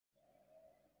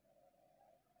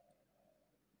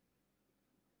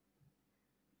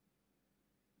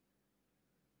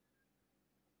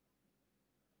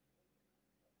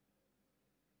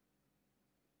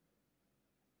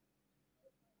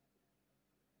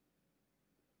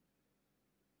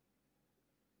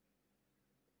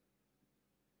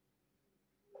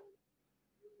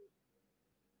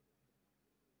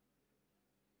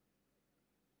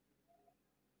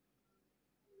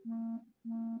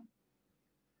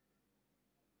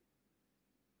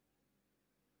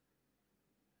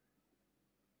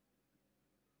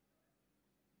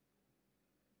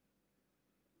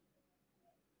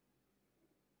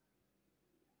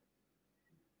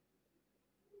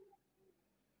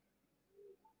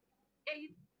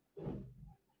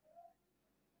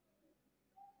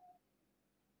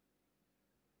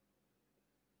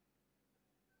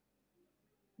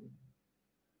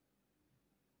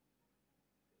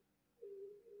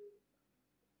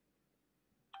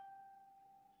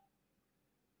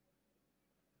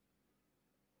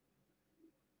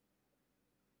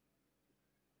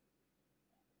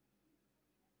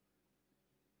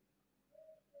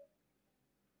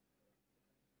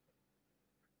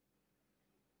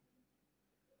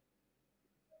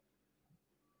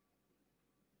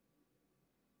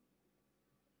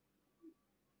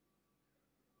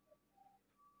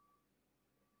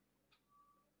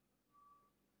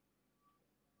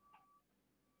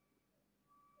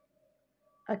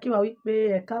A kí wa wípé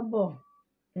ẹ káàbọ̀,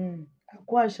 a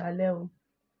kú àṣálẹ́ o.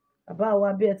 Bàbá wa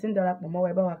bí ẹ ti ń darapọ̀ mọ́ wa,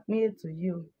 ẹ bá wa pín ètò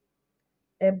yìí o.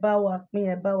 Ẹ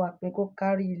bá wa pín kó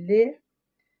kárí ilé.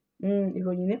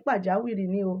 Ìròyìn ní pàjáwìrì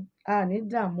ni o, a ní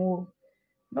dààmú o.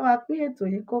 Bá wa pín ètò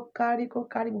yìí kó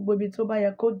kárí gbogbo ibi tó bá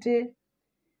yẹ kó dé.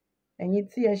 Ẹ̀yin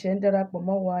tí ẹ ṣẹ̀ ń darapọ̀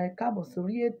mọ́ wa, ẹ káàbọ̀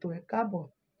sórí ètò, ẹ káàbọ̀.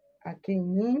 A kí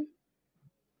yín.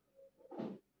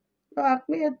 Bá wa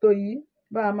pín ètò yìí,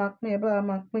 bá wa máa pín, ẹ bá wa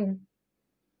máa pín.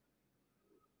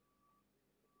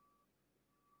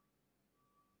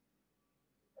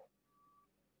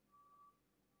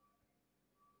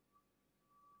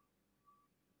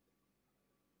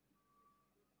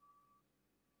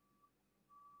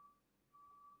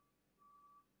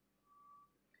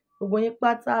 Gbogbo yín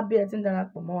pátá bí ẹ ti ń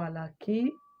darapọ̀ mọ́ wa là kí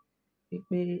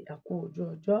ìpè àkó ojú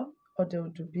ọjọ́ ọdẹ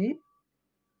òdù bí.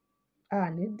 A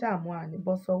ní dààmú, a ní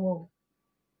bọ́ sọ́wọ́ o.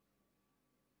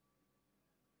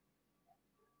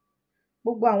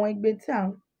 Gbogbo àwọn igbe tí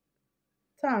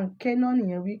à ń ké náà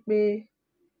nìyẹn wípé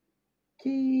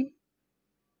kí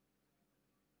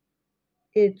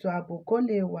ètò ààbò kó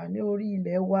lè wà ní orí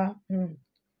ilẹ̀ wa.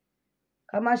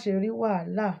 Ká má ṣe rí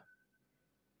wàhálà.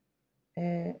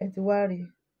 Ẹ ti wá rí.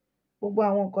 Gbogbo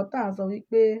àwọn nǹkan tá à ń sọ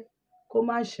wípé kó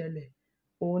má ṣẹlẹ̀,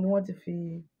 òun ni wọ́n ti fi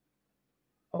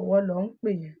ọwọ́ lọ ń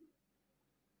pè yẹn.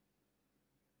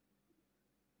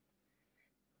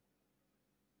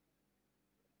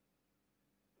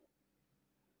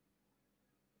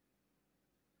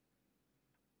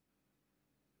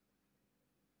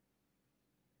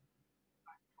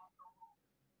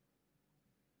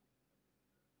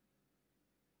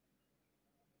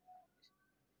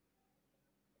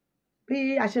 Bí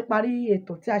a ṣe parí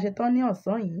ètò tí a ṣe tán ní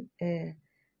ọ̀sán yìí,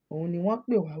 òun ni wọ́n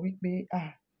pè wá wípé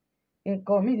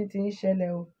nǹkan míì ti ń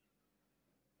ṣẹlẹ̀ o.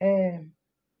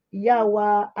 Ìyá wa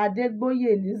Adégbóyè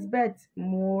Elizabeth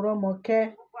Mọ́rọ́mọkẹ́,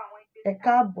 ẹ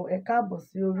káàbọ̀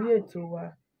sí orí ètò wa.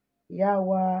 Ìyá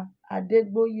wa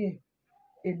Adégbóyè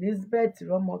Elizabeth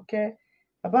Rọ́mọkẹ́.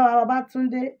 Bàbá wa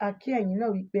Babátúndé, a kí ẹ̀yin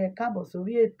náà wípé ẹ káàbọ̀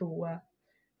sórí ètò wa.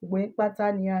 Gbogbo yín pátá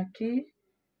ni a kí.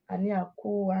 A ní a kú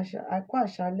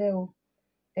àṣálẹ́ o.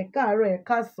 Ẹ káàárọ̀, ẹ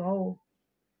káàsán o.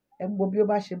 Ẹ gbogbo bí ó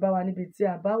bá ṣe bá wa níbi tí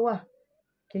a bá wà.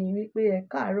 Kí yín wípé ẹ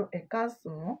káàárọ̀, ẹ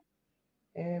káàsán,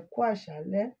 ẹ kú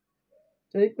àṣálẹ́.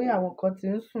 Torí pé àwọn kan ti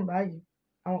ń sùn báyìí.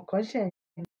 Àwọn kan ṣẹ̀ ń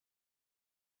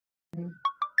ní.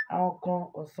 Àwọn kan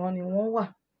ọ̀sán ni wọ́n wà.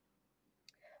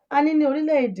 A ní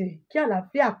orílẹ̀-èdè kí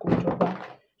àlàáfíà kó jọba.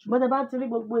 Ṣùgbọ́n tí ẹ bá ti rí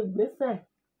gbogbo ìgbésẹ̀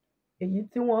èyí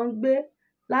tí wọ́n ń gbé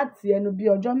láti ẹnu bí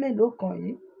ọjọ́ mélòó kan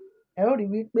yìí, ẹ ó rí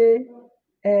wípé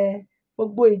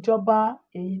gbogbo ìjọba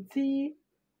èyí tí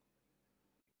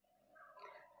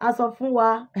a sọ fún wa,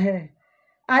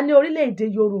 a ní orílẹ̀-èdè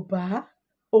Yorùbá,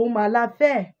 òun mà la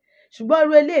fẹ́. Ṣùgbọ́n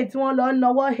irú eléyìí tí wọ́n lọ ń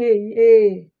nawọ́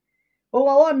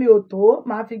ohun ọwọ́ mi ò tó,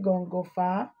 màá fi gọ̀ǹgọ̀ fà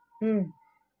á.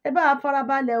 Ẹ bá wa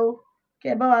farabalẹ̀ o, kí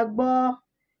ẹ bá wa gbọ́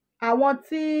àwọn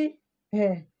tí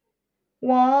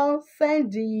wọ́n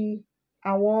sẹ́ǹdì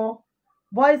àwọn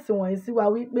voice wọ̀nyí sí wa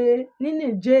wípé ní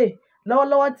Niger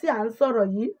lọ́wọ́lọ́wọ́ tí à ń sọ̀rọ̀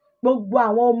yìí, gbogbo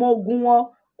àwọn ọmọ ogun wọn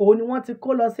òun ni wọ́n ti kó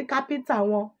lọ sí capital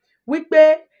wọn wípé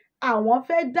àwọn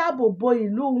fẹ́ dáàbò bo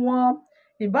ìlú wọn.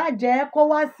 Ìbàjẹ́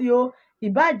ECOWAS o,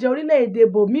 ìbàjẹ́ orílẹ̀-èdè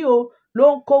bòmí o ló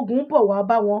ń kógun bọ̀ wá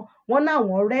bá wọn. Wọ́n náà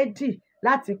wọ́n rẹ́dì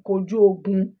láti kojú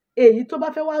ogun. Èyí tó bá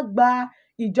fẹ́ wá gba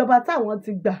ìjọba táwọn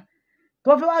ti gbà,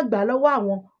 tó fẹ́ wá gbà lọ́wọ́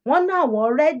àwọn, wọ́n náà wọ́n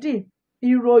rẹ́dì.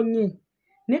 Ìròyìn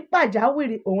ní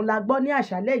pàjáwìrì òun la gbọ́ ní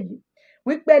àṣálẹ́ yìí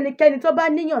wípé ẹnikẹ́ni tó bá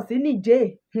níyàn sí Niger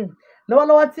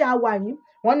lọ́wọ́lọ́wọ́ tí a wà yìí,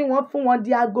 wọ́n ní wọ́n fún wọn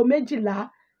di aago 12,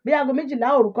 bí aago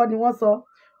 12 òru kọ́ ni wọ́n sọ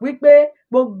wípé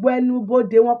gbogbo ẹnu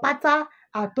bodè wọn pátá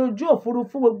àtojú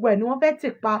òfurufú gbogbo ẹ̀ ni wọ́n fẹ́ tì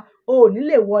pa, o ò ní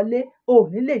lè wọlé, o ò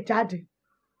ní lè jáde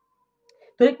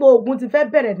torí pé ogun ti fẹ́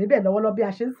bẹ̀rẹ̀ níbẹ̀ lọ́wọ́lọ́wọ́ bí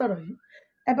a ṣe ń sọ̀rọ̀ yìí.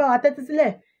 Ẹ bá wa tẹ́tí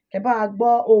sílẹ̀, ẹ bá wa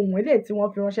gbọ́ ohùn eléyìí tí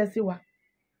wọ́n fi ránṣẹ́ sí wa.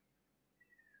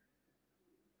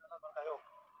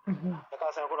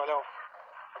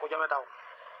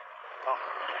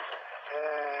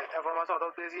 Information tó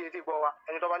gbé sí etí gbọ́ wa,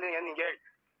 ẹni tó bá lé yẹn Niger,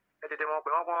 ẹ tètè mọ̀ pé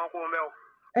wọ́n kó ń bẹ́ o.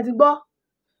 Ẹ ti gbọ́,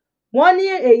 wọ́n ní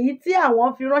èyí tí àwọn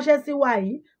fi ránṣẹ́ sí wa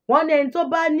yìí, wọ́n ní ẹni tó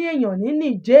bá ní èèyàn ní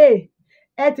Niger,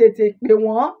 ẹ tètè pè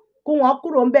wọ́n kó wọn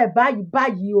kúrò ńbẹ̀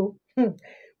báyìí o.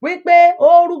 Wípé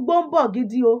ó rúgbó ń bọ̀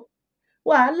gidi o,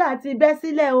 wàhálà ti bẹ́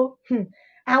sílẹ̀ o.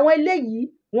 Àwọn eléyìí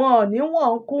wọn ò ní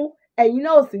wọ́n ń kú, ẹ̀yin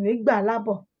náà ò sì ní gbà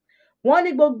lábọ̀. Wọ́n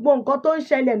ní gbogbo nǹkan tó ń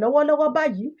ṣẹlẹ̀ lọ́wọ́lọ́wọ́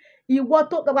báyìí, ìwọ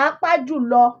tó pàápàá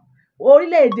jùlọ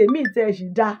orílẹ̀-èdè míì tẹ̀ sì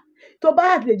dá tó bá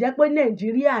lè jẹ́ pé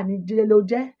Nàìjíríà ní jẹ́ ló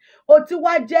jẹ́, ó ti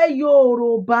wá jẹ́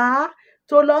Yorùbá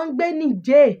tó lọ ń gbé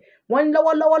Niger. Wọ́n ní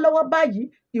lọ́wọ́lọ́wọ́ báyìí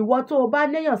ìwọ tó o bá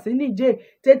léèyàn sí Niger,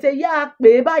 tètè yá a pè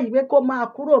é báyìí pé kó máa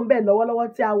kúrò ńbẹ̀ lọ́wọ́lọ́wọ́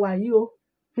tí a wà yìí o.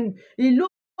 Ìlú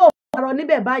ò fararọ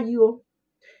níbẹ̀ báyìí o,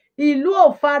 ìlú ò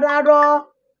fararọ.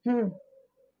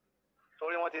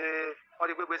 Torí wọ́n ti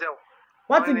gbé gbèsè o.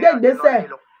 Wọ́n ti gbé ìgbésẹ̀.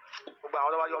 Gbogbo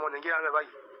àwọn tó bá yọ ọmọ Nàìjíríà ń bẹ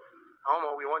báyìí, àwọn ọmọ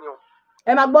òwe wọn ni o.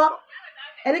 Ẹ máa gbọ́,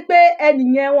 ẹni pé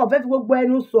ẹnìyẹn wọn ò fẹ́ fi gbogbo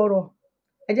ẹnu sọ̀rọ̀,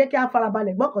 ẹ jẹ́ kí a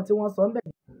farabalẹ̀ gbọ́ kan tí wọ́n sọ ńbẹ̀.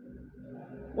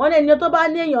 Wọ́n ní ènìyàn tó bá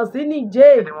ní èèyàn sí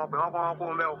Niger. Tètè mọ̀ pé wọ́n kó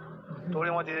ń bẹ́ o. Torí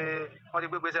wọ́n ti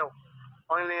gbé gbèsè o.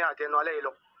 Wọ́n ní àtẹnu alẹ́ yìí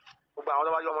lọ. Gbogbo àwọn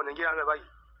tó bá yọ ọmọ Nàìjíríà ń bẹ báyìí,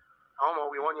 àwọn ọmọ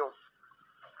òwe wọn ni o.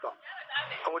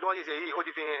 Ohun tí wọ́n ti ṣe yìí ó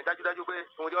ti fi hàn dájúdájú pé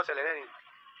ohun tí ó ṣẹlẹ̀ náà ni.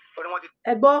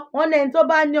 Ẹ gbọ́, wọ́n ní ẹni tó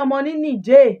bá ní ọmọ ní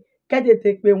Niger kẹ́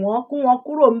tètè pè wọ́n kó wọn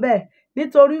kúrò ńbẹ̀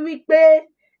nítorí wípé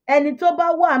ẹni tó bá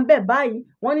wà ńbẹ̀ báyìí,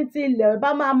 wọ́n ní tí ilẹ̀ bá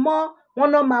máa mọ́, wọ́n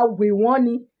náà máa wè wọ́n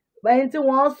ni. Ẹni tí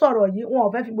wọ́n ń sọ̀rọ̀ yìí, wọn ò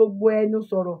fẹ́ fi gbogbo ẹnu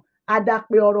sọ̀rọ̀,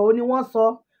 àdàpè ọ̀rọ̀ ó ní wọ́n sọ.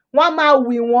 Wọ́n máa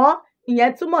wì wọ́n,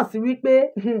 ìyẹn túmọ̀ sí wípé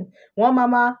wọ́n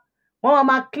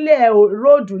máa clear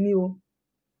road ni o.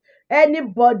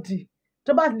 Anybody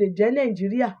tó bá lè jẹ́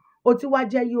Nàìjíríà, ó ti wá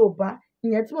jẹ́ Yorùbá,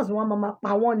 ìyẹn túmọ̀ sí wọ́n máa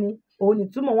pa wọ́n ni. Òun ní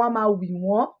túmọ̀ wọ́n máa wì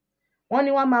wọ́n. Wọ́n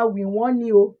ní wọ́n máa wì wọ́n ni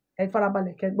o. Ẹ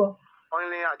farabalẹ̀ kẹ́ gbọ́. Wọ́n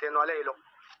ní àtẹnu alẹ́ yìí lọ.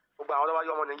 Gbogbo àwọn tó bá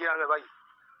yọ ọmọ Nàìjíríà ń bẹ báyìí,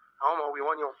 àwọn ọmọ òwe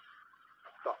wọn ni o.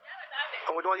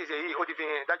 Ohun tí wọ́n ti ṣe yìí ó ti fi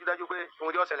hàn dájúdájú pé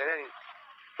ohun tí ó ṣẹlẹ̀ náà ni.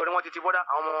 Torí wọ́n ti bọ́dà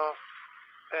àwọn ọmọ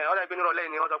ọ̀dà ìpínlẹ̀ ọ̀lẹ́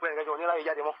ni wọ́n sọ pé ẹ̀ǹkẹ́jọ oníráyè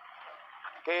jáde mọ́.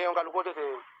 Kí wọ́n kálukú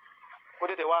ó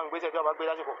tètè wá ìgbésẹ̀ tí wọ́n bá gbé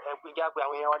lásìkò já pé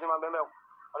àwọn èèyàn wa ti máa ń bẹ́ẹ̀ mẹ́ o.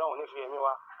 Ọlọ́run ní fi ẹ̀mí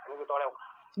wa ní fi tọrẹ o.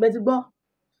 Ṣùgbọ́n ti gbọ́,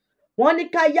 wọ́n ní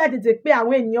ká yá tètè pé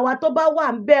àwọn ènìyàn wa tó bá wà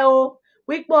ńbẹ̀ o,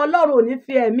 wípé Ọlọ́run ò ní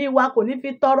fi ẹ̀mí wa kò ní fi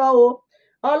tọrọ o.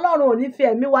 Ọlọ́run ò ní fi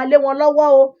ẹ̀mí wa lé wọn lọ́wọ́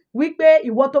o. Wípé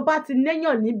ìwọ tó bá ti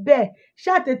léèyàn níbẹ̀,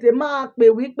 ṣáà tètè máa pè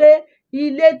wípé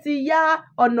ilé ti yá,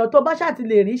 ọ̀nà tó bá ṣáà ti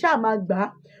lè rí ṣáà máa gbà.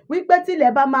 Wípé tí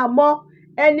ilẹ̀ bá máa mọ́,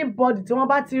 anybody tí wọ́n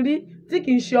bá ti rí tí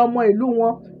kì í ṣe ọmọ ìlú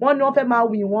wọn, wọ́n ní wọ́n fẹ́ máa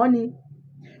wì wọ́n ni.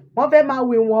 Wọ́n fẹ́ máa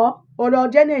wì wọ́n, ó lọ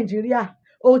jẹ́ Nàìjíríà,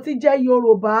 ó ti jẹ́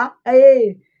Yorùbá,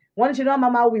 wọ́n ní ṣe ni wọ́n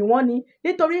máa wì wọ́n ni.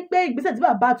 Nítorí pé ìgbésẹ̀ tí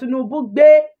bàbá Tinubu gbé,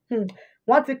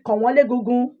 wọ́n ti kàn wọ́n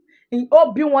légungun, ó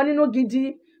bí wọn nínú gidi.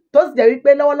 Tó sì jẹ́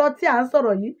wípé lọ́wọ́lọ́wọ́ tí à ń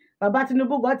sọ̀rọ̀ yìí, bàbá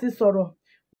Tinubu gan ti sọ̀rọ̀.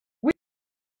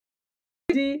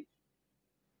 Di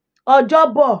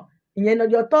ọjọ́bọ̀, ìyẹn ní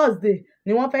ọjọ́ Thursday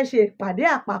ni wọ́n fẹ́ ṣe ìpàdé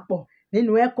àpapọ̀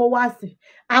nínú ECOWAS.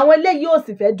 Àwọn eléyìí ò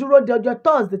sì fẹ́ dúró di ọjọ́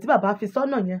Thursday tí bàbá fi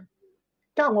sọ́nà yẹn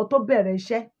káwọn tó bẹ̀rẹ̀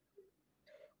iṣẹ́.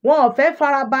 Wọn ò fẹ́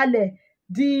farabalẹ̀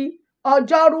di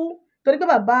ọjọ́rú torí pé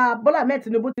bàbá Bọ́lá Ahmed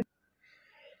Tinubu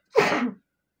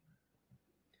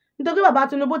nítorí bàbá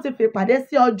Tinubu ti fi ìpàdé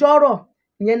sí ọjọ́rọ̀,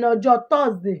 ìyẹn ní ọjọ́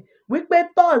Thursday, wípé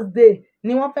Thursday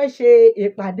ni wọ́n fẹ́ ṣe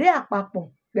ìpàdé àpapọ̀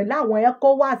pẹ̀lú àwọn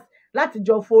ECOWAS láti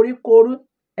jọ forí korí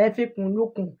fikùn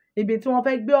lukùn ibi tí wọ́n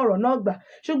fẹ́ gbé ọ̀rọ̀ náà gbà.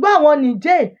 Ṣùgbọ́n àwọn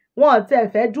Niger wọn ò tẹ̀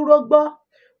fẹ́ dúró gbọ́,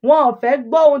 wọn ò fẹ́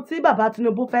gbọ́ ohun tí bàbá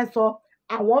Tinubu fẹ́ sọ.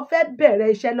 Àwọn fẹ́ bẹ̀rẹ̀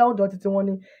iṣẹ́ lọ́dọ̀ títí wọn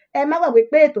ni. Ẹ má gbàgbé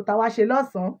pé ètò táwa ṣe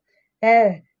lọ́sàn-án,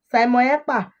 Simon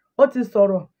Ekpa ó ti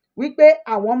sọ̀rọ̀ wípé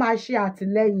àwọn máa ṣe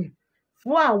àtìlẹ́yìn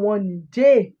fún àwọn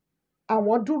Niger.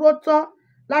 Àwọn dúró tán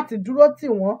láti dúró tì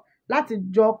wọ́n láti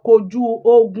jọ kojú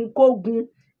ogun kógun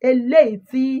eléyìí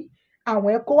tí àwọn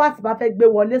ECOWAS bá fẹ́ gbé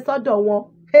wọlé sọ́dọ̀ wọn.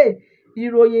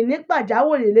 Ìròyìn ní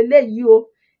pàjáwìrì lélẹ́yìí o,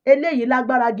 eléyìí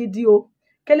lágbára gidi o.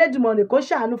 Kélédùmarè kó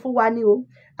ṣàánú fún wa ni o.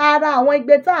 Ara àwọn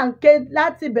igbe tá à ń ké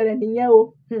láti bẹ̀rẹ̀ nìyẹn o.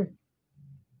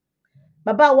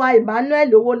 Bàbá wa Emmanuel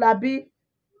Owólabí,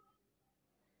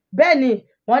 bẹ́ẹ̀ ni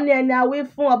wọ́n ní ẹni a wí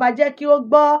fún ọba jẹ́ kí ó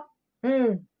gbọ́.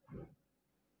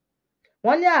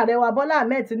 Wọ́n ní ààrẹ wa Bọ́lá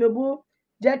Ahmed Tinubu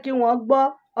jẹ́ kí wọ́n gbọ́,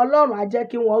 Ọlọ́run á jẹ́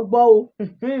kí wọ́n gbọ́ o.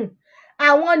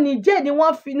 Àwọn Niger ni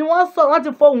wọ́n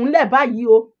ti fohùn lẹ̀ báyìí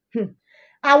o.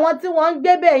 àwọn tí wọ́n ń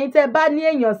gbé bẹ́ẹ̀ yín tẹ́ bá ní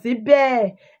èèyàn sí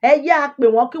bẹ́ẹ̀ ẹ yá pè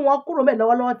wọ́n kí wọ́n kúrò bẹ́ẹ̀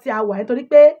lọ́wọ́lọ́wọ́ tí a wà nítorí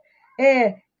pé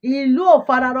ìlú ò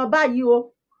fararọ báyìí o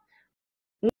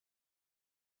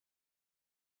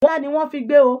wọ́n ni wọ́n fi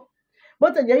gbé o bó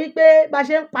ti jẹ́ wípé bá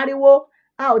ṣe ń pariwo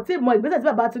a ò tí ì mọ ìgbésẹ̀ tí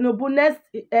bàbá Tinubu next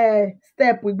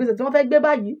step ìgbésẹ̀ tí wọ́n fẹ́ gbé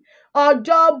báyìí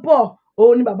Ọjọ́bọ̀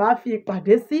òun ni bàbá fi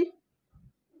ìpàdé sí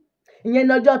ìyẹn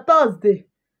ní ọjọ́ Thursday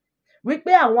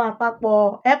wípé àwọn àpapọ̀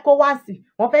ECOWAS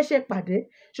wọ́n fẹ́ ṣe ìpàdé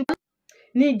ṣùgbọ́n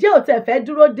Niger ò tẹ̀ fẹ́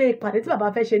dúró de ìpàdé tí bàbá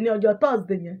fẹ́ ṣe ní ọjọ́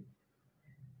Thursday yẹn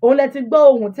òun lẹ ti gbọ́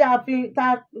ohun tí a fi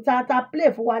ta play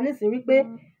fún wa nísìnyí wípé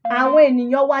àwọn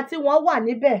ènìyàn wa tí wọ́n wà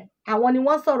níbẹ̀ àwọn ni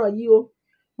wọ́n sọ̀rọ̀ yìí o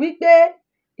wípé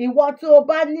ìwọ tó o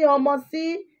bá ní ọmọ sí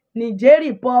Niger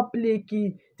Republic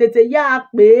tètè yá a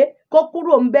pé kó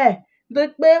kúrò ńbẹ̀ nítorí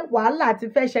pé wàhálà ti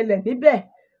fẹ́ ṣẹlẹ̀ níbẹ̀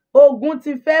ogun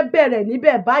ti fẹ́ bẹ̀rẹ̀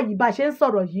níbẹ̀ báyìí bá ṣe ń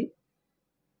sọ̀rọ̀ yìí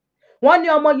wọ́n ní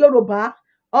ọmọ Yorùbá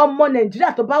ọmọ Nàìjíríà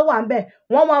tó bá wà ńbẹ̀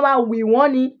wọ́n máa wì wọ́n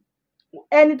ni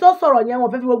ẹni tó sọ̀rọ̀ yẹn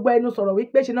wọ́n fẹ́ fi gbogbo ẹnu sọ̀rọ̀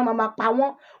wípé ṣe náà máa pa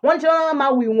wọ́n wọ́n ní ṣe náà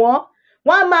máa wì wọ́n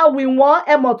wọ́n máa wì wọ́n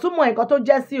ẹ mọ̀ túmọ̀ nǹkan tó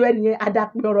jẹ́ sí ẹnìyẹn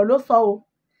àdàpè ọ̀rọ̀ ló sọ o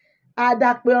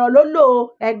àdàpè ọ̀rọ̀ ló lò ó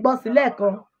ẹ gbọ́ sílẹ̀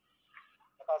kan.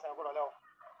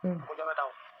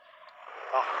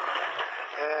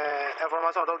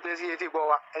 information tó dé sí etí ìgbọ́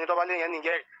wa ẹni tó bá lé yẹn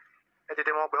Niger ẹ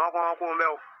tètè mọ̀ pé wọ́n kún wọn kún un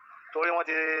bẹ́ẹ̀ o torí wọ́n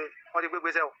ti gbé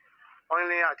gbèsè o wọ́n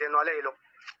ní àtẹnu alẹ́ yìí lọ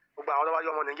gbogbo àwọn tó bá yọ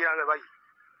ọmọ Nàìjíríà rẹ̀ báyìí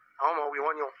àwọn máa wì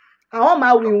wọ́n ni o. àwọn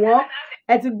máa wì wọ́n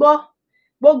ẹ ti gbọ́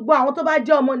gbogbo àwọn tó bá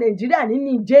jẹ́ ọmọ Nàìjíríà ní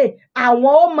Niger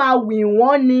àwọn ó máa wì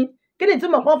wọ́n ni kí ni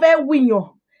ìtumọ̀ kan fẹ́ wìyàn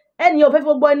ẹnìyàn ò fẹ́ fi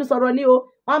gbogbo ẹnu sọ̀rọ̀ ni o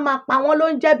wọ́n máa pa wọ́n ló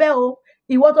ń jẹ́ bẹ́ẹ̀ o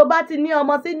ìwọ tó bá ti ní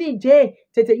ọmọ sí Niger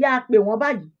tètè yá a pè wọ́n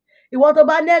báyìí ìwọ tó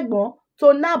bá ní ẹ̀gbọ́n tó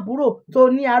ní àbúrò tó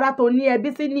ní ará tó ní ẹbí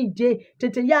sí Niger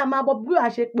tètè yá a máa bọ bí wàá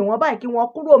ṣe pè wọ́n báyìí kí wọ́n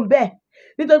kúrò ń bẹ̀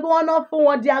nítorí pé wọ́n náà fún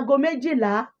wọn di aago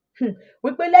 12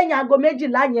 wípé lẹ́yìn aago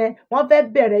 12 yẹn wọ́n fẹ́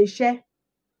bẹ̀rẹ̀ iṣẹ́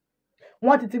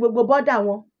wọ́n ti gbogbo bọ́dà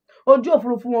wọn ojú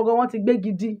òfurufú wọn gan wọ́n ti gbé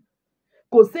gidi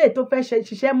kò sí ètò fẹ́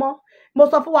ṣiṣẹ́ mọ́ mo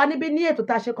sọ fún wa níbí ní ètò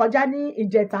tá a ṣe kọjá ní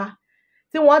ìjẹta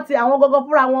tí wọ́n ti àwọn gọ́gọ́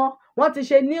fúnra wọn wọ́n ti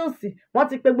ṣe níùsì wọ́n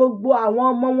ti pe gbogbo àwọn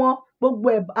ọmọ wọn gbogbo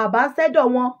àbáṣẹ́dọ̀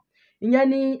wọn ìyẹn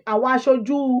ni àwọn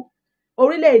aṣojú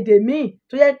orílẹ̀-èdè míì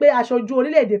tó yẹ pé aṣojú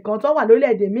orílẹ̀-èdè kan tó wà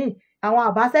lórílẹ̀-èdè míì àwọn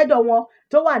àbáṣẹ́dọ̀ wọn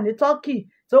tó wà ní Turkey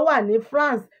tó wà ní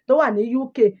France tó wà ní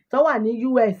UK tó wà ní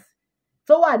US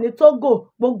tó wà ní Togo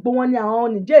gbogbo wọn ni àwọn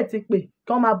Niger ti pè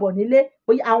kí wọ́n máa bọ̀ nílé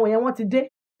bóyá àwọn yẹn wọ́n ti dé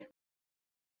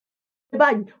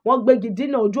báyìí wọ́n gbégi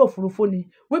dínà ojú òfurufú ni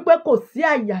wípé kò sí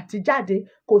àyè àti jáde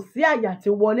kò sí àyè àti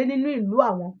wọlé nínú ìlú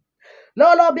àwọn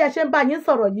lọ́wọ́lọ́wọ́ bí ẹ ṣe ń bá yín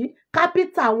sọ̀rọ̀ yìí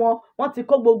kápítà wọ́n ti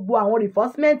kó gbogbo àwọn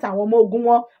reinforcement àwọn ọmọ ogun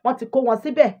wọ́n ti kó wọn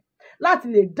síbẹ̀ láti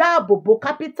lè dáàbò bo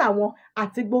kápítà wọn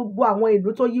àti gbogbo àwọn ìlú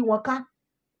tó yí wọn ká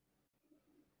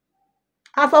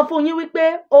a sọ fún yín wípé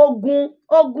ogun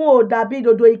ò dàbí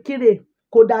dòdò ìkirè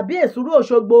kò dàbí èsúrú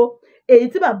Òṣogbo èyí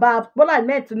tí bàbá Bọ́lá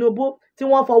Ahmed Tinubu tí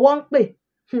wọ́n fọwọ́ ń pè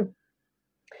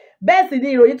bẹ́ẹ̀ sì ni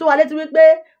ìròyìn tó wà létí wípé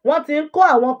wọ́n ti ń kó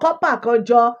àwọn kọ́pà kan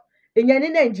jọ ìyẹn ní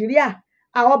Nàìjíríà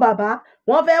àwọn bàbá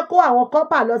wọ́n fẹ́ kó àwọn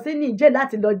kọ́pà lọ sí Niger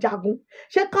láti lọ jagun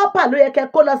ṣé kọ́pà ló yẹ kẹ́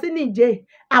kó lọ sí Niger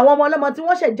àwọn ọmọ ọlọ́mọ tí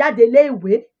wọ́n ṣẹ̀ jáde lé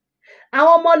ìwé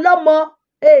àwọn ọmọ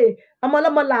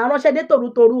ọlọ́mọ là ń ránṣẹ́ dé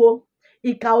tòrútorú o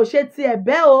ìkà ò ṣe ti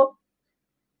ẹ̀bẹ́ o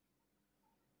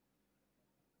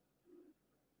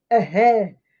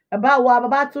bàbá wa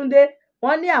Babátúndé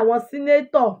wọ́n ní àwọn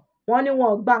sínétọ̀ wọ́n ní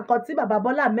wọn gba nǹkan tí bàbá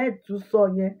Bọ́lá Ahmed sọ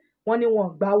yẹn wọ́n ní wọn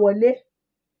gbà wọlé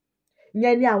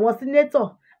yẹn ni àwọn sínétọ̀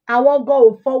àwọn gan ò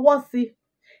fọwọ́ sí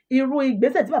irú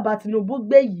ìgbésẹ̀ tí bàbá Tinubu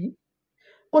gbé yìí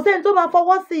kò sẹ́ni tó máa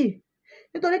fọwọ́ sí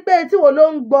nítorí pé tí wo ló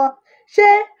ń gbọ́ ṣé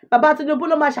bàbá Tinubu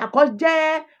ló máa ṣàkójẹ́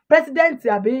pírẹsidẹ́ǹtì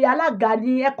àbí alága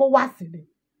ní ECOWAS ni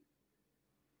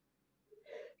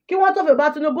kí wọ́n tó fi bàbá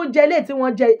Tinubu jẹ ilé tí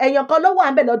wọ́n jẹ èèyàn kan ló wà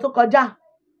ń bẹ̀ lọ tó kọjá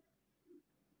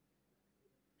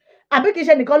àbí kìí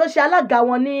ṣe nìkan ló ṣe alága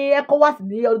wọn ní ECOWAS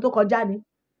ní ọdún tó kọjá ni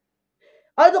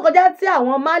ọdún tó kọjá tí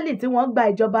àwọn Mali tí wọ́n gba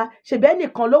ìjọba ṣèbẹ́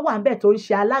nìkan ló wà ń bẹ̀ tó ń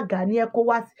ṣe alága ní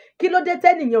ECOWAS kí ló dé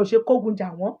tẹ́nìyàn ò ṣe kógun jà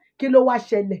wọ́n kí ló wá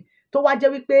ṣẹlẹ̀ tó wá jẹ́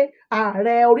wípé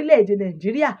ààrẹ orílẹ̀-èdè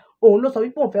Nàìjíríà òun ló sọ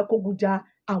wípé òun fẹ́ kógun jà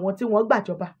àwọn tí wọ́n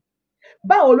gbàjọba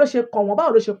báwo ló ṣe kàn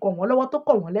wọ́n lọ́wọ́ tó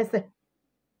kàn wọ́n lẹ́sẹ̀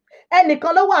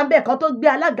ẹnìkan ló wà ń bẹ̀ kan tó gbé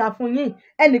alága fún yín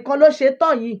ẹnìkan ló ṣe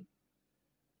tán yìí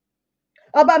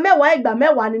ọba mẹ́wàá ìgbà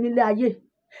mẹ́wàá ni nílé ayé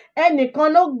ẹnìkan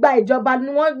ló gba ìjọba ni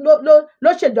wọ́n ló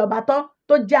ṣèjọba tán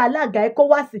tó jẹ́ alága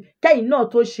ECOWAS kẹ́yìn náà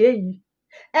tó ṣe é yìí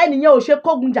ẹnìyẹn ò ṣe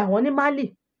kógun jà wọ́n ní Mali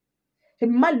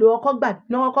èmi Mali ló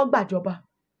kọ́kọ́ gbàjọba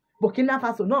Burkina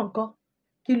Faso náà ńkọ́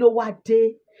kí ló wá dé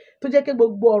tó jẹ́ pé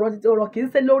gbogbo ọ̀rọ̀ kì í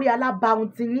ṣe lórí alábàáhùn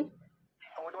ti yín.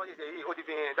 àwọn tí wọ́n ti ṣe yìí ó ti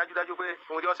fi hàn dájúdájú pé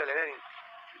ohun tí ó ṣẹlẹ̀ lẹ́yìn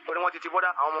torí wọ́n ti bọ́dà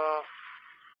àwọn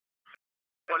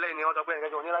lẹ́yìn ni wọ́n sọ pé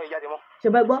ẹnìkan jọ níláyè jáde mọ́. ṣe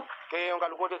bẹ́ẹ̀ gbọ́. kí wọn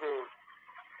kálukú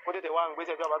tètè wá ń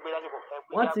gbéṣẹ́ tí wọ́n bá gbé lásìkò.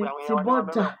 wọ́n ti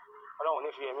bọ́dà. Ọlọ́run ní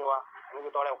fi ẹ̀mí wa ní fi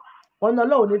tọrẹ o. wọ́n ní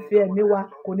Ọlọ́run ní fi ẹ̀mí wa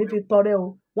kò ní fi tọrẹ o.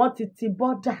 wọ́n ti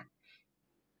bọ́dà.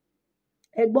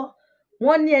 ẹ gbọ́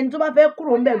wọ́n ní ẹni tó bá fẹ́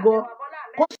kúrò ńbẹ̀ gan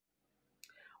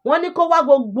wọ́n ní kó wá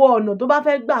gbogbo ọ̀nà tó bá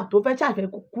fẹ́ gbà tó fẹ́ ṣàfẹ́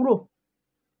kúrò.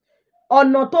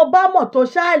 ọ̀nà tó bá mọ̀ tó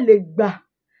ṣáà lè gbà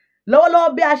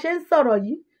lọ́wọ́lọ́wọ́ bí a ṣe ń sọ̀rọ̀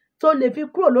yìí tó lè fi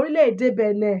kúrò lórílẹ̀‐èdè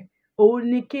Benin òun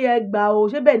ni kí ẹ gbà o.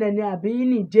 ṣé Benin ni àbí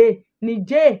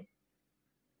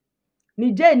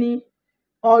Niger ni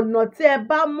ọ̀nà tí ẹ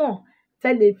bá mọ̀ tẹ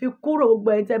lè fi kúrò gbogbo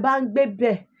ẹ̀yin tẹ bá ń gbé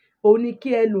bẹ̀ òun ni kí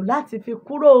ẹ lò láti fi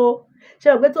kúrò o. ṣe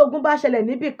rò pé tí ogun bá ṣẹlẹ̀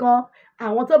níbì kan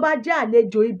àwọn tó bá jẹ́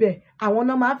àlejò ibẹ̀ àwọn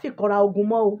náà máa ń fìkọ́ra ogun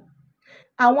mọ́ o.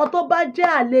 àwọn tó bá jẹ́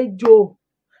àlejò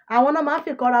àwọn náà máa ń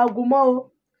fìkọ́ra ogun mọ́ o.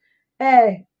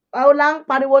 àwọn là ń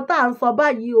pariwo tá à ń sọ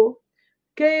báyìí o.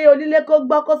 kí onílé kó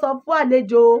gbọ́ kó sọ fún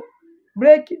àlejò o.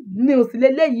 breaking news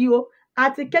lélẹ́yìí o.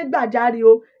 àti kẹ́gbàjarì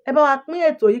o. ẹ bá wa pín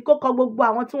ètò yìí kó kọ gbogbo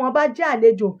àwọn tí wọ́n bá jẹ́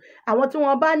àlejò àwọn tí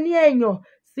wọ́n bá ní èèyàn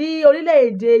sí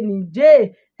orílẹ̀-èdè Niger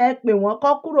ẹ pè wọ́n kó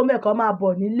kúrò mẹ́kọ̀ọ́ máa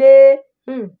bọ̀ nílé.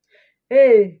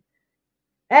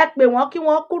 ẹ pè wọ́n kí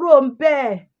wọ́n kúrò ń bẹ̀.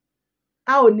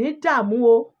 a ò ní dààmú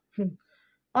o.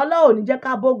 Ọlọ́run ò ní jẹ́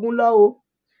ká bógun lọ o.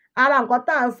 ara nǹkan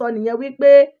tá à ń sọ nìyẹn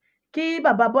wípé kí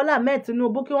bàbá Bọ́lá Ahmed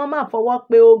Tinubu kí wọ́n má fọwọ́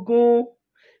pe ogun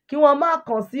kí wọ́n má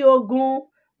kàn sí ogun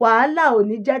wàhálà ò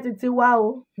ní jẹ́ títí wá o.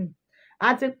 a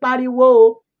ti pariwo o.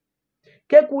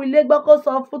 kéku ilé gbọ́ kó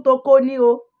sọ fún toko ní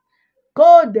o. kó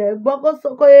dẹ̀ gbọ́ kó sọ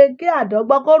kí àdán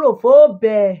gbọ́ kó rò fó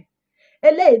bẹ́ẹ̀.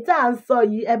 eléyìí tá à ń sọ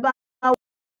yìí ẹ bá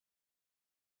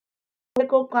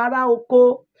kó kan ará oko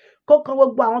kó kan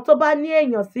gbogbo àwọn tó bá ní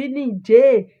èèyàn sí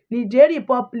Niger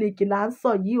Republic là ń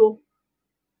sọ yìí o.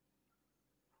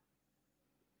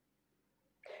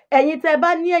 ẹ̀yin tẹ́ bá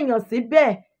ní èèyàn síbẹ̀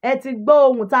ẹ ti gbọ́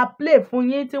ohun tá a play fún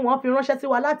yín tí wọ́n fi ránṣẹ́ sí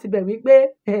wa láti bẹ̀ wípé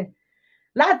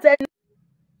látẹnu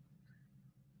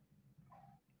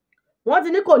wọ́n ti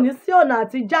ní kò ní sí ọ̀nà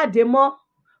àti jáde mọ́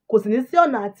kò sì ní sí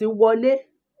ọ̀nà àti wọlé.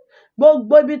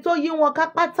 gbogbo ibi tó yí wọn ká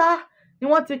pátá ni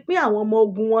wọ́n ti pín àwọn ọmọ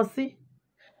ogun wọn sí.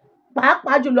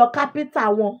 pàápàá jùlọ kápítà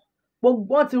wọn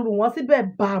gbogbo wọn ti rù wọ́n síbẹ̀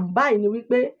bàǹbà yìí ni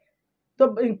wípé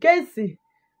in case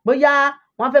bóyá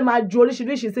wọ́n fẹ́ máa ju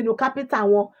oríṣiríṣi sínú kápítà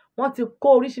wọn wọ́n ti kó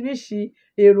oríṣiríṣi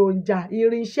èròjà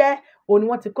irinṣẹ́ òun ni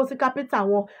wọ́n ti kó sí kápítà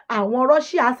wọn. àwọn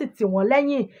Russia sì tì wọ́n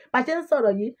lẹ́yìn bá ṣe ń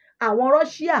sọ̀rọ̀ yìí àwọn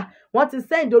Russia wọ́n ti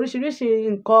send oríṣiríṣi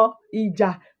nǹkan ìjà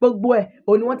gbogbo ẹ̀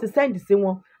òun ni wọ́n ti send sí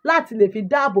wọn láti lè fi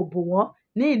dáàbò bò wọ́n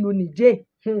ní ìlú Niger.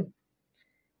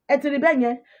 ẹ ti rí bẹ́ẹ̀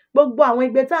yẹn gbogbo àwọn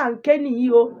igbe tá à ń ké nìyí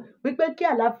o wípé kí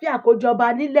àlàáfíà kó jọba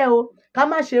nílẹ̀ o ká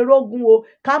má ṣe rógun o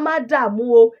ká má dààmú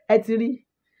o. ẹ ti rí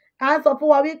a ń sọ fún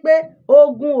wa wípé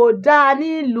ogun ò dáa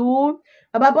nílùú.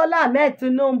 bàbá Bọ́lá Ahmed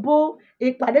Tinubu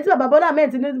ìpàdé tí bàbá Bọ́lá Ahmed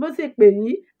Tinubu sì pè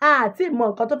yìí àti ìmọ̀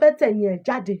nǹkan tó fẹ́ tẹ̀yìn ẹ̀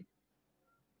jáde.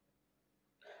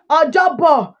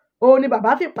 Ọjọ́bọ̀ òun ni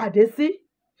bàbá fi pàdé sí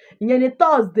ìyẹn ni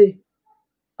Thursday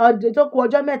ọdẹ tó kù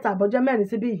ọjọ́ mẹ́ta àbọ̀jọ́ mẹ́rin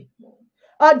síbí yìí.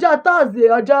 ọjọ́ Thursday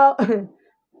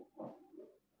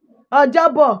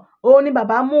ọjọ́bọ̀ òun ni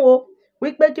bàbá mú o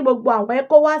wípé kí gbogbo àwọn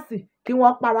ECOWAS kí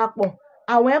wọ́n parapọ̀.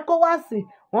 àwọn ECOWAS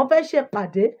wọ́n fẹ́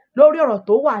ṣèpàdé lórí ọ̀rọ̀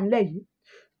tó wà ńlẹ̀ yìí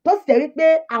tó sì jẹ́ wípé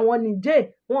àwọn Niger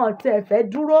wọn ò tiẹ̀ fẹ́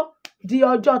dúró di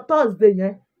ọjọ́ Thursday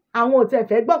yẹn àwọn ò tiẹ̀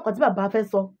fẹ́ gbọ́ nǹkan tí bàbá fẹ́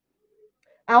sọ.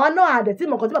 àwọn náà àdẹ̀ tí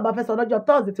mọ̀ nǹkan tí bàbá fẹ́ sọ lọ́jọ́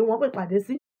Thursday tí wọ́n pè pàdé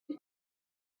sí.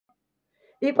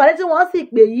 ìpàdé tí wọ́n sì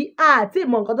pè yìí àti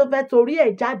ìmọ̀ nǹkan tó fẹ́ torí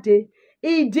ẹ̀ jáde.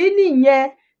 ìdí nìyẹn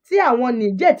tí àwọn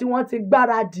Niger tí wọ́n ti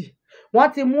gbáradì wọ́n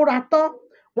ti múra tán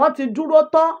wọ́n ti dúró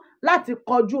tán láti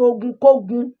kọjú ogun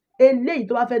kógun eléyìí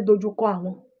tó bá fẹ́ dojúkọ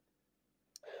àwọn.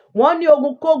 wọ́n ní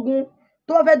ogun kógun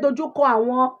tó bá fẹ́ dojúkọ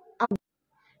àwọn.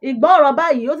 ìgbọ́n ọ̀rọ̀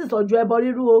báyìí ó sì sọ ju ẹbọ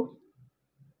rírú o.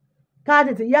 ká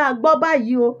tètè yá a gbọ́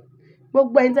báyìí o.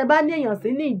 gbogbo ẹ̀yin tẹ́ bá ní èèyàn sí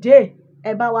Niger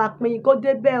ẹ bá wa pín kó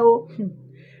débẹ̀ o.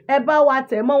 ẹ bá wa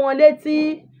tẹ̀ mọ́ wọn létí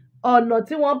ọ̀nà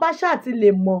tí wọ́n bá ṣáà ti lè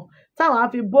mọ̀ táwọn á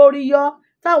fi borí yọ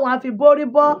táwọn á fi borí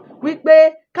bọ́ wípé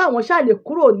káwọn ṣáà lè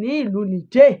kúrò ní ìlú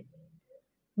Niger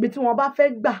bí tí wọ́n bá fẹ́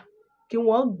gbà kí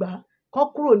wọ́n gbà kó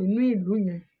kúrò nínú ìlú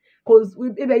yẹn.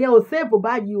 ibẹ̀ yẹn ò sèfù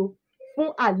báyìí o fún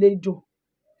àlejò.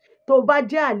 tó bá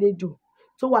jẹ́ àlejò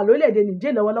tó wà lórílẹ̀‐èdè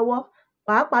Niger lọ́wọ́lọ́wọ́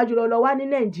pàápàá jùlọ lọ wá ní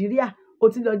Nàìjíríà ó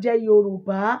ti lọ jẹ́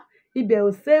Yorùbá ibẹ̀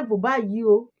ò sèfù báyìí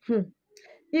o.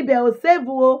 ibẹ̀ ò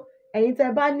sèfù o. ẹ̀yin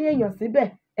tẹ́ bá ní èèyàn síbẹ̀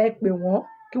ẹ pè wọ́n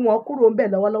kí wọ́n kúrò ńbẹ̀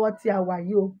lọ́wọ́lọ́wọ́ tí a wà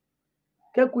yìí o.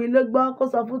 kéku ilé gbọ́ kó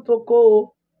sọ fún toko o.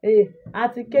 a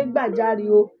ti ké gbàjarì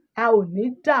o. a ò ní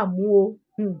dààmú o.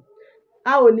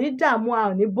 a ò ní dààmú a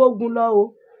ò ní bógun lọ o.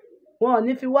 wọn ò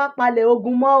ní fi wá palẹ̀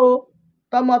ogun mọ́ o.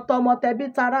 tọmọtọmọ tẹbí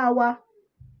tará wa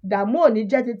ìdààmú ò ní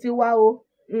jẹ́ títí wa o.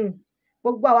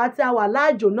 Gbogbo àwa tí a wà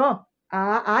láàjò náà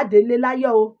àá délé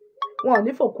láyọ̀ o. Wọn ò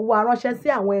ní fòkú wa ránṣẹ́ sí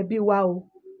àwọn ẹbí wa o.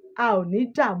 A ò ní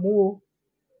dààmú o.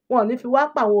 Wọn ò ní fi wá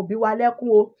pa àwọn òbí wa lẹ́kún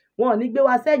o. Wọn ò ní gbé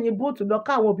wa sẹ́yìn búùtù lọ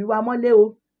ká àwọn òbí wa mọ́lé o.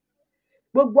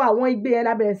 Gbogbo àwọn igbe yẹn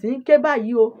la bẹ̀rẹ̀ sí ń ké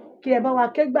báyìí o. Kí ẹ bá wa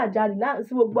ké gbàjarè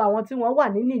sí gbogbo àwọn tí wọ́n wà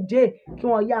ní Niger kí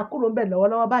wọ́n yá kúrò ńbẹ̀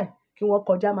lọ́wọ́lọ́wọ́ báyìí kí wọ́n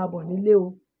kọjá máa bọ̀ nílé o.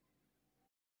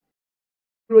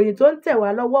 Ìròyìn tó ń tẹ̀ wá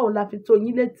lọ́wọ́ òun la fi tó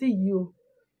yín létí yìí o.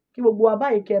 Kí gbogbo wa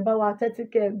báyìí kí ẹ bá wa tẹ́tí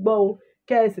kí ẹ gbọ́ o.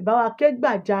 Kí ẹ sì bá wa ké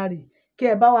gbàjarè. Kí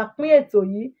ẹ bá wa pín ètò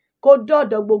yìí kó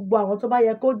dọ́dọ̀ gbogbo àwọn tó bá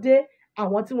yẹ kó dé.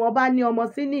 Àwọn tí wọ́n bá ní ọmọ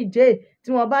sí Niger, tí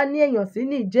wọ́n bá ní èèyàn sí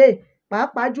Niger,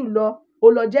 pàápàá jùlọ ó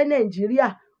lọ jẹ́ Nàìjíríà,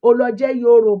 ó lọ jẹ́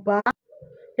Yorùbá.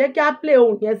 Jẹ́ kí á play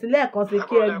ohùn yẹn sí lẹ́ẹ̀kan sí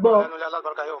kí ẹ gbọ́.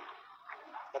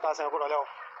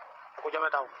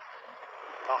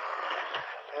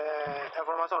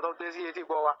 Information tó dé sí etí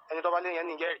gbọ́ wa ẹni tó bá léyìn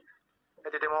Niger ẹ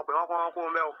tètè mọ̀ pé wọ́n kó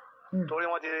ń bẹ́ o torí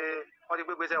wọ́n ti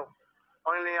gbégbésẹ̀ o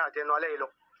wọ́n ní àtẹnu alẹ́ yìí lọ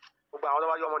gbogbo àwọn tó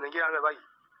bá yọ ọmọ Nàìjíríà ń bẹ báyìí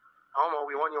àwọn ọmọ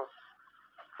òwe wọ́n ni o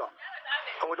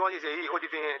ohun tí wọ́n ti ṣe yìí ó ti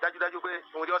fi hàn dájúdájú pé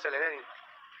ohun tí ó ṣẹlẹ̀ lẹ́yìn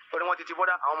torí wọ́n ti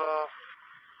bọ́dá àwọn ọmọ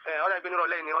ọ̀dà ìpínlẹ̀ rọ̀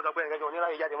lẹ́yìn ni wọ́n sọ pé ẹ̀ńgẹ́jọ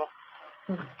oníráyè jáde mọ́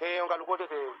kí wọ́n kálukú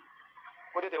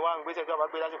kó tètè wá ń gbéṣẹ́ tí wọ́n bá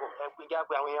gbé lásìkò kí á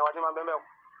pe àwọn èèyàn wa tí máa ń bẹ́ mẹ́ o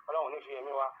Ọlọ́run ní fi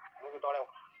ẹ̀mí wa ní fi tọrẹ o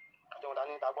àti ohun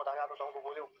tani ìtagbọ́ tani àtúnṣe gbogbo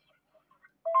lé o.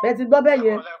 Bẹ́ẹ̀ ti gbọ́ bẹ́ẹ̀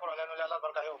yẹn.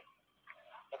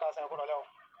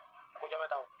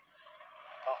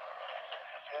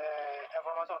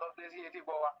 Information tó dé sí etí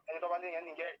gbọ́ wa ẹni tó bá léyìn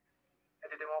Niger ẹ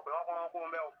tètè mọ̀ pé wọ́n kó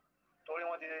ń bẹ́ o torí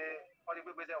wọ́n ti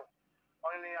gbégbésẹ̀ o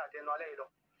wọ́n ní àtẹnu alẹ́ yìí lọ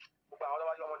gbogbo àwọn tó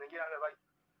bá yọ ọmọ Nàìjíríà ń bẹ báyìí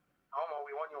àwọn ọmọ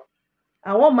òwe wọ́n ni o.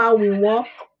 Àwọn máa wì wọ́n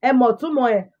ẹ mọ̀ túmọ̀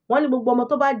ẹ̀ wọ́n ní gbogbo ọmọ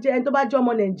tó bá jẹ́ ẹni tó bá jẹ́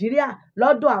ọmọ Nàìjíríà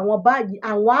lọ́dọ̀ àwọn báyìí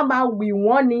àwọn á máa wì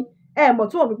wọ́n ni ẹ mọ̀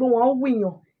túmọ̀ pé wọ́n ń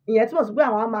wìyàn ìyẹn túmọ̀ sí pé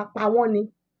àwọn á máa pa wọ́n ni.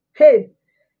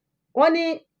 Wọ́n ní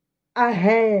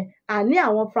àní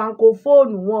àwọn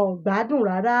francophone wọn ò gbádùn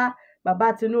rárá bàbá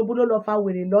Tinubu ló lọ fa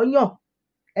wèrè lọ́yàn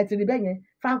ẹ ti rí bẹ́ẹ̀ yẹn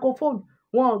francophone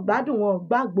wọn ò gbádùn wọn ò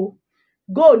gbàgbó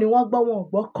go ni wọ́n gbọ́ wọn ò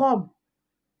gbọ́ com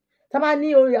tá bá ní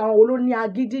àwọn wo ló ní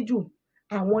agídí jù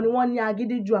àwọn ni wọ́n ní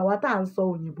agídí jù àwa tá à ń sọ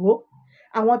òyìnbó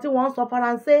àwọn tí wọ́n ń sọ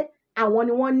faransé àwọn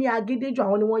ni wọ́n ní agídí jù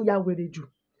àwọn ni wọ́n ya wèrè jù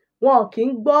wọn kì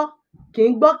í gbọ́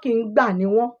kì í gbà ní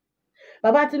wọ́n.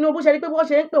 Bàbá Tinubu ṣe rí pé bó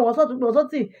ṣe ń pè wọ́n sọ́tún pè wọ́n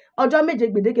sótì ọjọ́ méje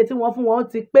gbèdéke tí wọ́n fún wọn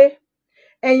ti pé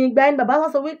ẹ̀yìn ìgbà ẹni bàbá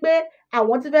sọ wípé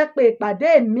àwọn ti fẹ́ pe ìpàdé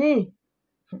míì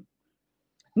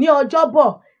ní ọjọ́bọ̀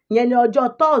ìyẹn ní ọjọ́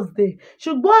Thursday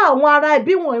ṣùgbọ́n àwọn ará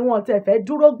ẹbí wọn tẹ̀ fẹ́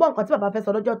dúró gbọ́ nǹkan tí bàbá fẹ́ sọ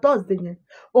lọ́jọ́ Thursday yẹn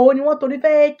òun ni wọ́n torí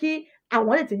fẹ́ kí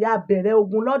àwọn lè ti ya bẹ̀rẹ̀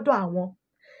ogun lọ́dọ̀ àwọn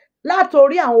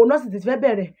látòrí àwọn nọ́ọ̀sì ti fẹ́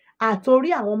bẹ̀rẹ̀ àtòrí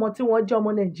àwọn ọmọ tí wọ́n jẹ́ ọmọ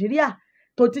Nàìjíríà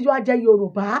tó tí wọ́n jẹ́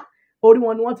Yorùbá orí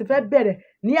wọn ni wọ́n ti fẹ́ bẹ̀rẹ̀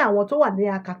ní àwọn tó wà ní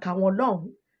àkàkà wọn lọ́hùn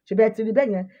ṣùgbọ́n ẹ ti rí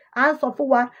bẹ́ẹ̀ yẹn à ń sọ fún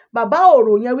wa bàbá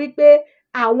òrò yẹn wípé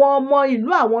àwọn ọmọ ìlú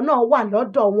àwọn náà wà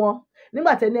lọ́dọ̀ wọn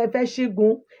nígbà tẹ́ni ẹ fẹ́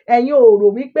ṣígun ẹ̀yin òrò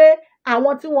wípé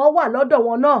àwọn tí wọ́n wà lọ́dọ̀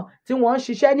wọn náà tí wọ́n ń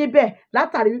ṣiṣẹ́ níbẹ̀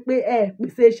látàrí wípé ẹ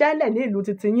pèsè iṣẹ́ lẹ̀ ní ìlú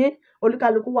titi yín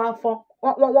olúkálukú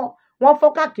wọ́n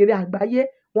fọ́n káàkiri àgbáyé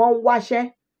wọ́n ń wáṣẹ́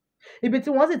ibi tí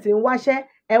wọ́n sì ti ń wáṣẹ́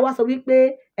ẹ wá sọ wípé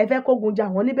ẹ fẹ́ kógun jà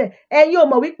wọ́n níbẹ̀ ẹ̀yin ò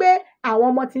mọ̀ wípé àwọn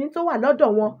ọmọ tí tó wà lọ́dọ̀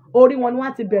wọn orí wọn ni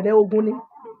wọ́n ti bẹ̀rẹ̀ ogun ni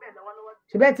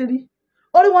ṣùgbọ́n ti rí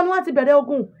orí wọn ni wọ́n ti bẹ̀rẹ̀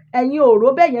ogun ẹ̀yin òró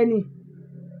bẹ́ẹ̀ yẹn ni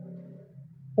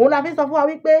òun la fi sọ fún wa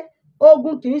wípé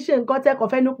ogun kì í ṣe nǹkan tẹ́ kàn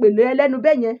fẹ́nu pèlè ẹlẹ́nu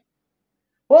bẹ́ẹ̀ yẹn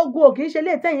ogun ò kì í ṣe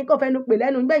lè tẹ̀yìn kàn fẹ́nu pèlè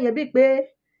ẹnu bẹ́ẹ̀ yẹn bíi pé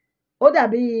ó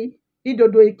dàbí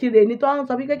ìdòdò ìkirè ni tó ń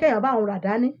sọ wípé kéèyàn bá òun rà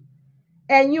dání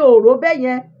ẹ̀yin òró bẹ́ẹ̀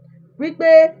yẹn wípé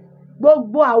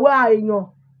gbogbo àwa èèyàn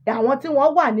àwọn tí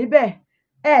wọ́n wà níbẹ̀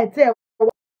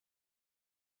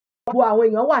gbogbo àwọn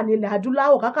èèyàn wà ní ilẹ̀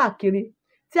adúláwọ̀ káàkiri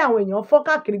tí àwọn èèyàn fọ́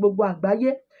káàkiri gbogbo àgbáyé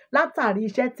látàrí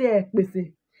iṣẹ́ tí ẹ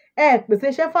pèsè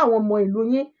iṣẹ́ fáwọn ọmọ ìlú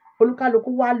yín olúkálukú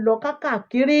wá lọ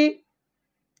káàkiri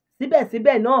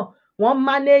síbẹ̀síbẹ̀ náà wọ́n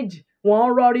manage wọ́n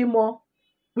rọrí mọ́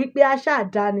wípé àṣà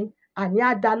àdáni àní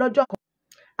àdá lọ́jọ́ kan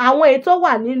àwọn èyí tó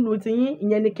wà nílùú tiyín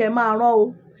ìyẹn ni kẹ́ máa rán o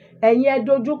ẹ̀yin ẹ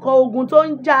dojúkọ ogun tó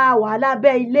ń jà wá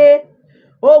lábẹ́ ilé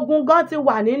ogun gan ti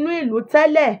wà nínú ìlú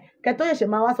tẹ́lẹ̀ kẹ́ tó ṣẹ̀ṣẹ̀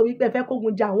máa wá sọ wípé ẹ fẹ́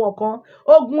kógun jà àwọn kan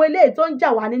ogun eléyìí tó ń jà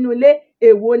wá nínú ilé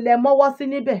èwo lẹ mọ́wọ́ sí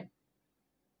níbẹ̀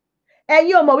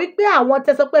ẹ̀yin ò mọ̀ wípé àwọn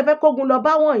tẹ́ sọ pé ẹ fẹ́ kógun lọ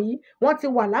bá wọ̀nyí wọ́n ti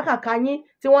wà lákàkà yín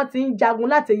tí wọ́n ti ń jagun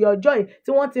láti ẹ̀yẹ ọjọ́ yìí tí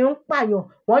wọ́n ti ń pààyàn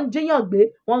wọ́n ń jíyàn gbé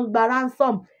wọ́n ń gba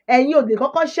ransom ẹ̀yin ò lè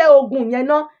kọ́kọ́ ṣẹ́ ogun yẹn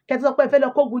ná kẹ́ tó sọ pé ẹ fẹ́ lọ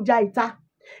kógun ja ìta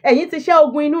ẹ̀yin ti ṣẹ́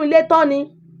ogun inú ilé tán ni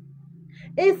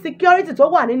insecurity tó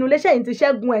wà nínú ilé ṣẹ́yìn ti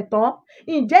ṣẹ́gun ẹ̀ tán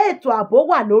ǹjẹ́ ètò ààbò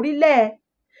wà lórílẹ̀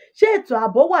ṣé ètò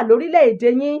ààbò wà lórílẹ̀ èdè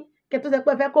yín kẹ́ tó sọ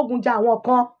pé ẹ fẹ́ kógun ja àwọn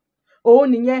kan òun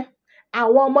nìyẹn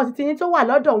àwọn ọmọ titi yín tó wà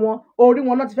lọ́dọ̀ wọn orí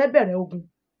wọn náà ti fẹ́ bẹ̀rẹ̀ ogun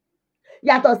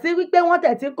yàtọ̀ sí wípé wọ́n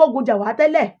tẹ̀ tí kógun jà wá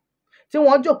tẹ́lẹ̀ tí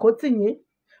wọ́n jókòó tì yín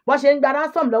wọ́n ṣe ń gba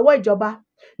ransom lọ́wọ́ ìjọba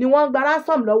ni wọ́n ń gba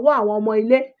ransom lọ́wọ́ àwọn ọmọ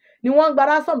ilé ni wọ́n ń gba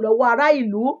ransom lọ́wọ́ ará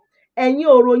ìlú ẹ̀yin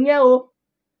òrò yẹn o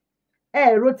ẹ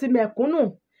ro ti mẹ̀kúnnù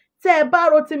tẹ́ ẹ bá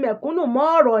ro ti mẹ̀kúnnù mọ́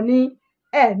ọ̀rọ̀ ni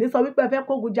ẹ ní sọ wípé ẹ fẹ́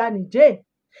kógun jà Niger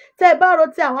tẹ́ ẹ bá ro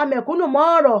ti àwọn mẹ̀kúnnù mọ́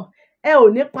ọ̀rọ̀ ẹ ò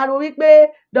ní pariwo wípé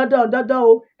dandan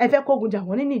o ẹ fẹ́ kógun jà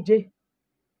wọ́n ní Niger.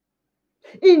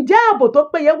 Ǹjẹ́ ààbò tó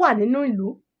péye wà nínú ìlú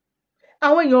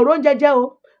àwọn èèyàn òrò oúnjẹ jẹ o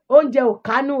oúnjẹ ò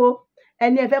kánú o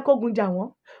ẹni ẹ fẹ́ kógun jà wọ́n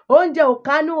oúnjẹ ò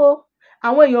kánú o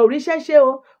àwọn èèyàn ò ríṣẹ́ ṣe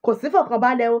o kò sí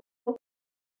fọ̀kànbalẹ̀ o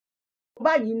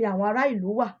báyìí ni àwọn ará ìlú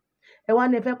wà ẹ wá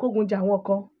ní ẹ fẹ́ kógun jà wọ́n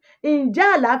kan ǹjẹ́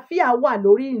àlàáfíà wà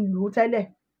lórí ìlú tẹ́lẹ̀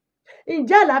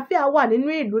ǹjẹ́ àlàáfíà wà nínú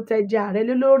ìlú tẹ́ jẹ ààrẹ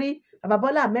lé lórí bàbá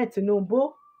Bọ́lá Ahmed Tinubu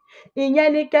ìyẹn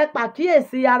ni kẹ́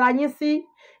pàkíyèsí ara yín sí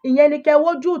ìyẹn ni kẹ́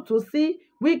wójú ìtú sí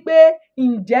wípé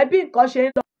ǹjẹ́ bí nǹkan ṣe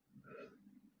ń lọ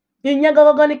ìyẹn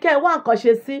gangan ni kẹ́ ẹ wá nǹkan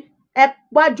ṣe sí ẹ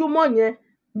gbájúmọ́ yẹn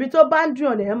bí tó bá ń dùn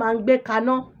ọ̀nà ẹ máa ń gbé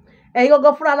kaná ẹ̀yin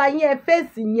gangan fúnra ara yín ẹ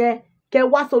fèsì yẹn kẹ́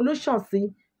wá solution sí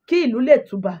kí ìlú lè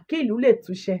túbà kí ìlú lè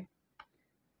túṣẹ.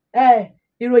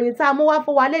 Ìròyìn tá a mú wá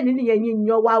fún wa lẹ́ni nìyẹn yín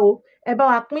yan wa o ẹ bá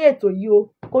wa pín ètò yìí o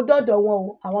kó dọ́dọ̀ wọn o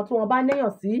àwọn tí wọ́n bá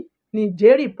néyàn sí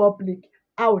Niger Republic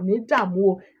a ò ní dààmú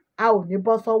o a ò ní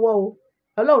bọ́ sọ́wọ́ o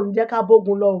Ọlọ́run jẹ́ ká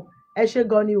bógun lọ o ẹ ṣé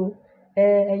gan ni o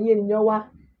ẹ̀yin ènìyàn wa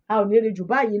a ò ní rí jù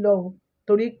báyìí lọ o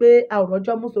torí pé a ò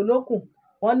rọ́jọ́ músolókùn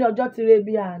wọ́n ní ọjọ́ ti re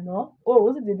bí àná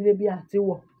oòrùn sì ti re bí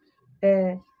àtiwọ̀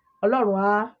Ọlọ́run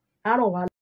á ràn wá